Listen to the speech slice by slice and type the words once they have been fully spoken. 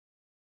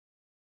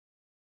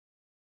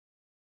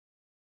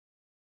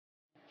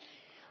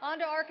On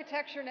to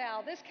architecture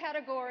now. This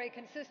category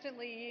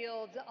consistently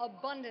yields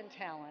abundant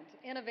talent,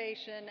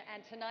 innovation,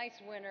 and tonight's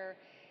winner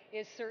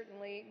is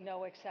certainly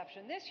no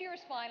exception. This year's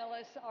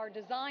finalists are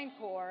Design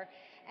Corps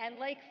and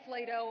Lake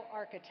Flato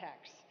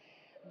Architects.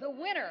 The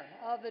winner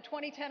of the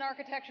 2010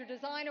 Architecture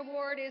Design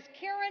Award is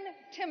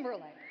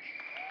KieranTimberlake.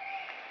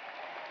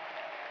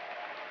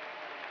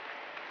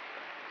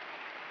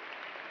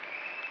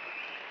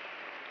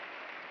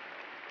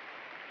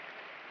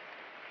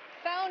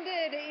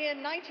 Founded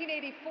in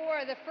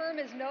 1984, the firm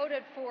is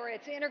noted for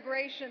its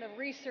integration of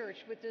research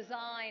with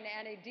design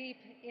and a deep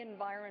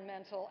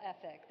environmental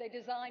ethic. They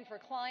design for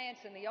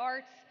clients in the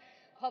arts,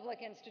 public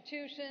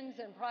institutions,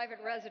 and private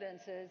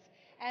residences,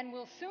 and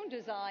will soon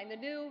design the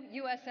new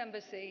U.S.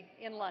 Embassy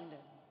in London.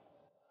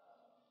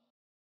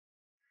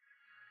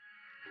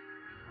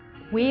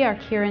 We are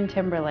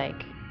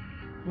KieranTimberlake.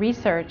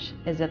 Research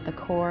is at the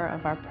core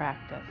of our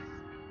practice.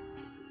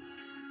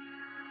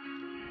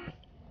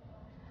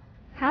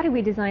 How do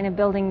we design a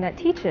building that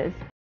teaches?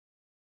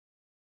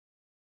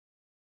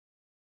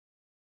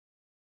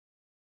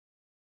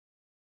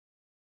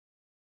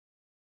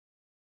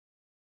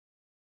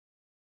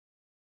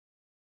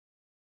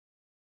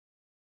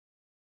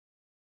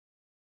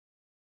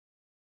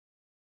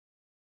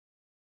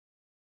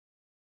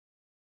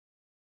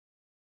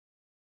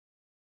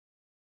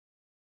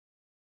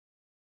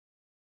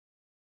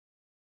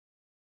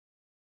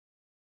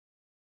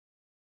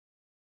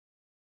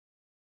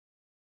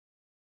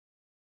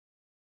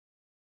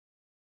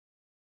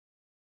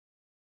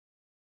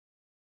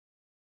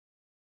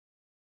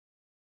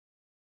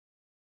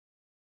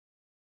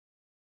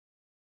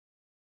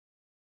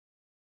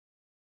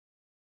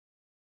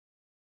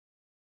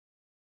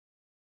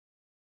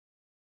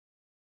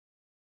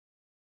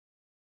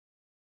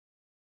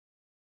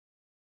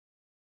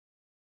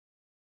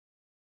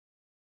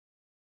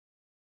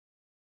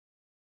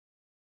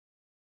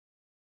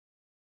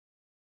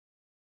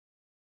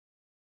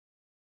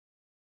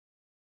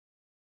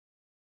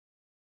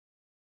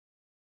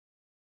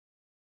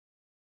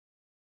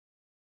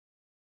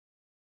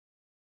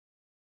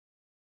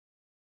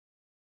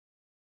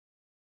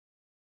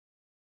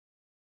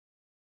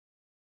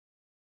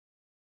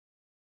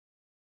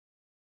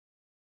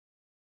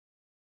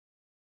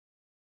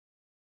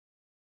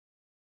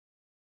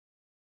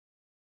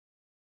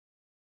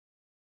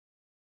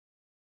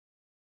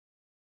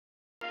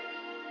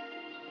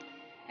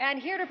 And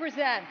here to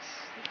present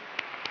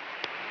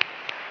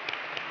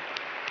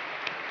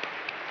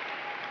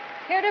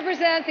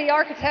the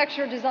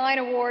Architecture Design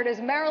Award is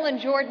Marilyn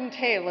Jordan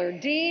Taylor,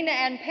 Dean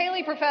and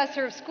Paley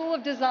Professor of School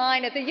of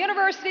Design at the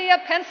University of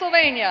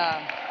Pennsylvania.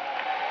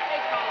 Hey,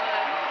 Paula.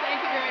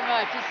 Thank you very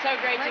much. It's so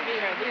great to be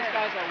here. These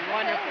guys are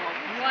wonderful,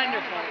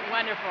 wonderful,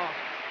 wonderful.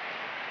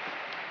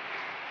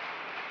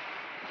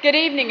 Good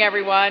evening,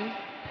 everyone.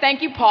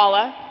 Thank you,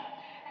 Paula.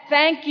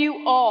 Thank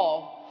you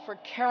all for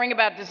caring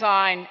about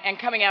design and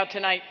coming out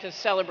tonight to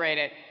celebrate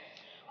it.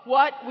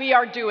 What we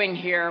are doing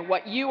here,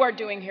 what you are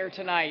doing here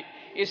tonight,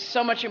 is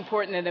so much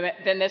important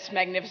than this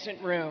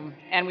magnificent room,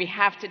 and we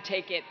have to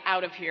take it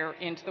out of here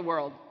into the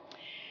world.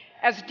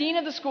 As Dean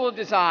of the School of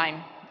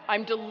Design,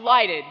 I'm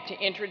delighted to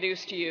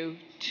introduce to you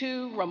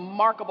two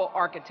remarkable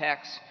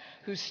architects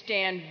who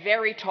stand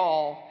very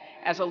tall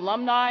as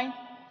alumni,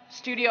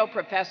 studio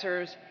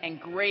professors,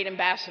 and great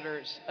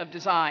ambassadors of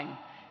design,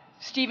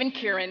 Stephen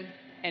Kieran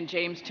and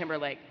James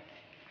Timberlake.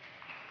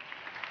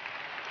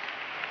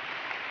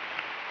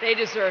 They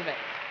deserve it.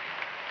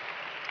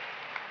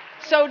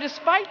 So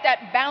despite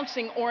that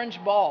bouncing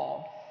orange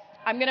ball,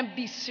 I'm going to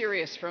be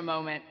serious for a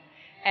moment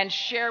and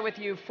share with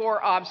you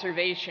 4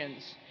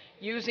 observations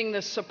using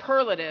the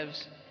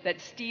superlatives that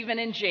Stephen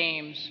and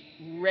James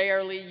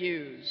rarely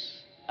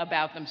use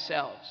about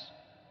themselves.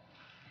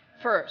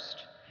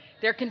 First,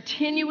 their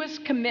continuous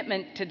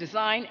commitment to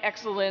design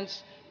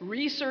excellence,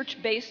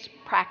 research-based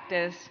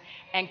practice,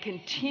 and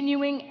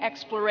continuing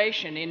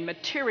exploration in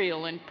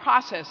material and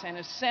process and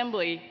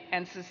assembly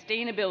and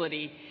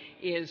sustainability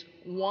is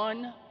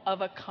one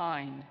of a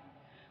kind.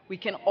 We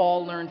can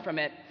all learn from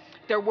it.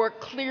 Their work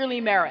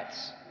clearly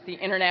merits the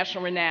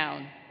international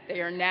renown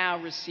they are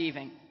now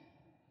receiving.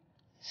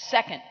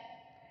 Second,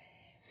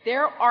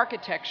 their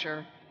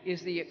architecture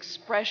is the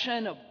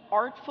expression of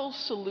artful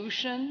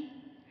solution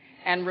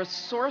and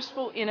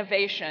resourceful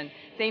innovation.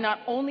 They not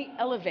only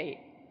elevate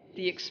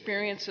the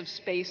experience of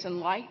space and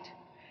light,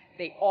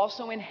 they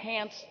also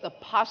enhance the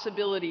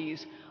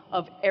possibilities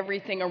of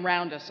everything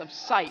around us, of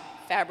sight,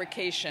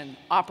 fabrication,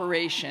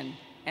 operation,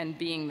 and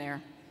being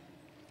there.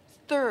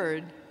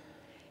 Third,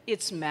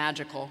 it's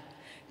magical.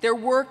 Their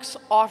works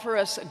offer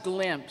us a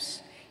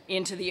glimpse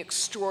into the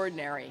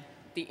extraordinary,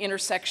 the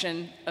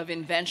intersection of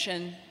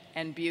invention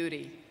and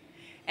beauty.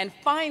 And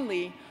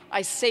finally,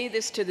 I say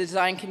this to the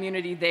design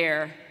community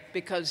there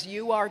because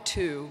you are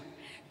too.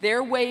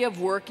 Their way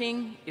of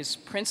working is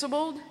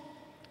principled,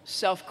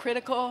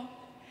 self-critical,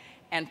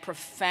 and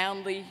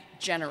profoundly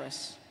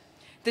generous.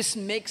 This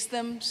makes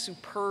them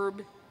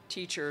superb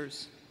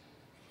teachers.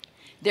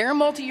 Their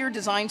multi-year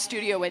design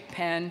studio at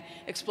Penn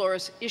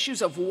explores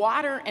issues of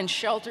water and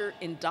shelter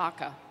in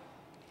Dhaka,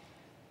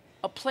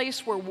 a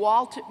place where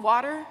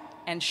water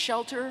and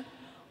shelter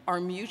are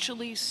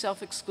mutually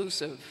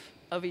self-exclusive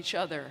of each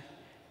other,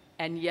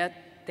 and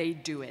yet they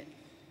do it.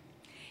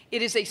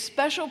 It is a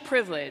special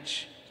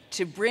privilege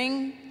to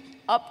bring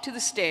up to the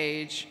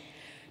stage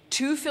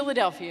two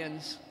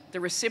Philadelphians, the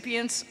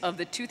recipients of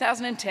the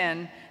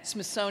 2010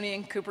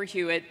 Smithsonian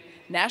Cooper-Hewitt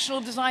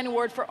National Design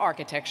Award for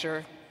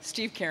Architecture,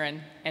 Steve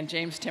Kieran and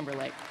James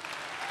Timberlake.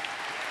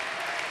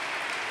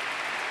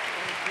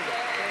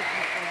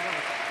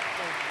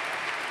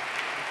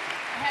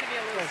 I had to be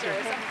a little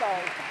serious, I'm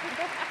sorry.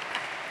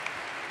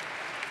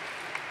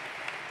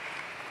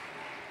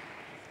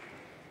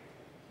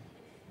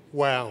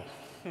 Wow.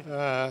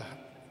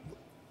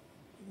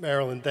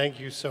 Marilyn, thank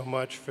you so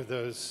much for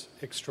those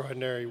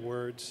extraordinary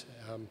words.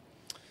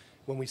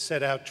 When we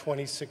set out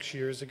 26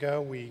 years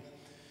ago, we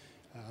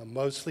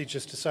mostly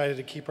just decided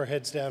to keep our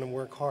heads down and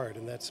work hard,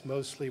 and that's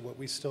mostly what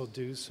we still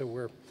do, so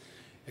we're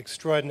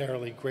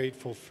extraordinarily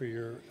grateful for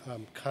your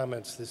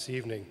comments this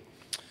evening.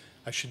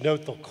 I should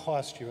note they'll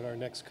cost you in our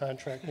next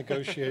contract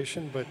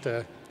negotiation,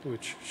 but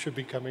which should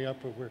be coming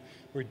up, but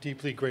we're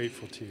deeply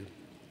grateful to you.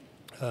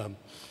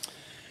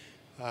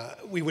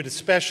 We would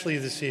especially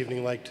this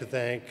evening like to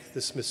thank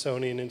the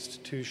Smithsonian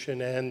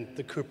Institution and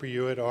the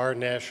Cooper-Hewitt, our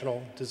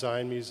National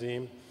Design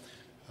Museum,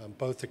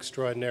 both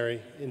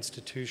extraordinary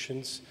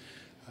institutions.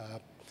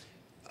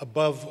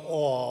 Above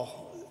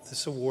all,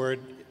 this award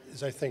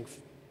is, I think,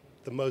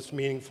 the most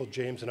meaningful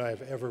James and I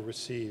have ever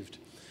received.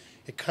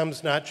 It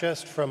comes not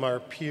just from our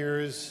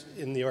peers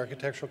in the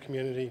architectural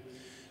community,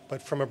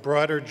 but from a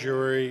broader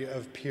jury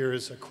of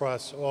peers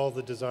across all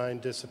the design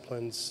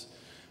disciplines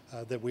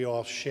that we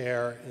all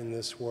share in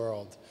this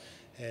world.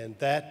 And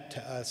that,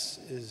 to us,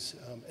 is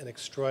an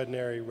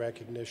extraordinary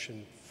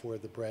recognition for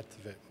the breadth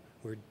of it.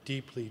 We're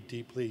deeply,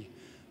 deeply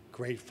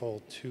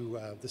grateful to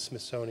the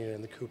Smithsonian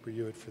and the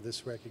Cooper-Hewitt for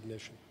this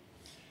recognition.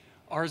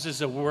 Ours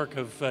is a work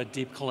of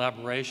deep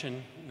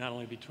collaboration, not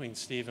only between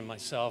Steve and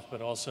myself,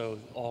 but also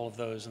all of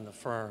those in the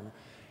firm.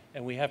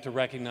 And we have to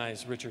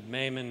recognize Richard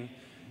Mayman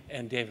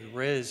and David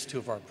Riz, two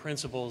of our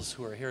principals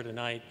who are here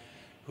tonight,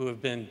 who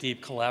have been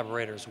deep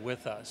collaborators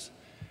with us.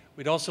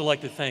 We'd also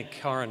like to thank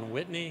Karen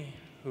Whitney,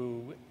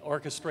 who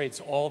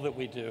orchestrates all that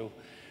we do.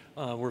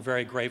 We're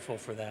very grateful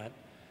for that.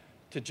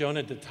 To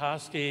Jonah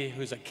Dutowski,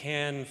 who's a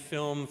Cannes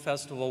Film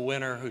Festival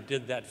winner, who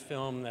did that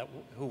film,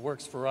 who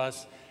works for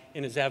us.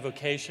 In his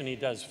avocation, he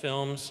does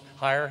films.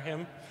 Hire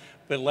him,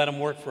 but let him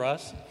work for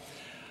us.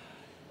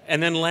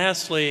 And then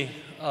lastly,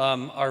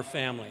 our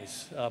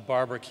families,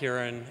 Barbara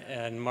Kieran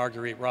and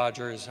Marguerite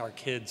Rogers, our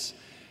kids,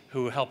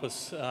 who help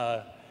us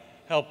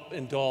help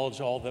indulge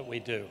all that we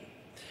do.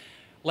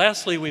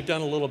 Lastly, we've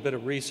done a little bit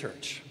of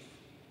research.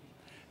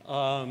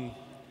 We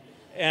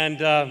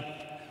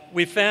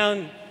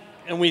found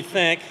and we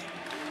think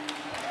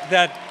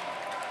that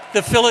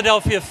the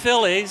Philadelphia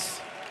Phillies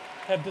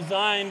have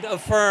designed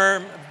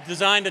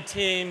a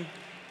team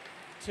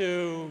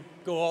to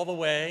go all the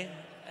way,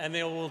 and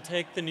they will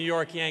take the New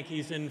York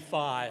Yankees in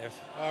 5.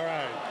 All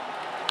right.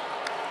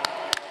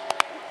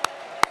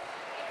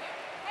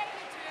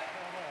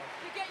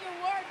 You get your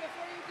word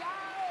before you go.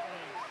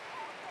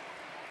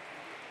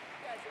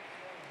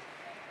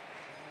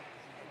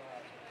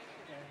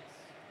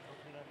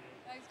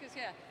 Thanks,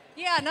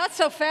 yeah, not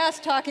so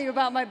fast talking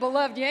about my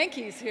beloved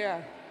Yankees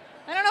here.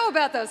 I don't know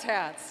about those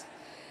hats.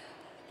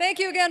 Thank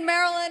you again,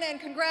 Marilyn, and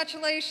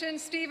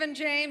congratulations, Steve and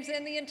James,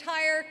 and the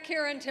entire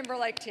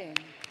KieranTimberlake team.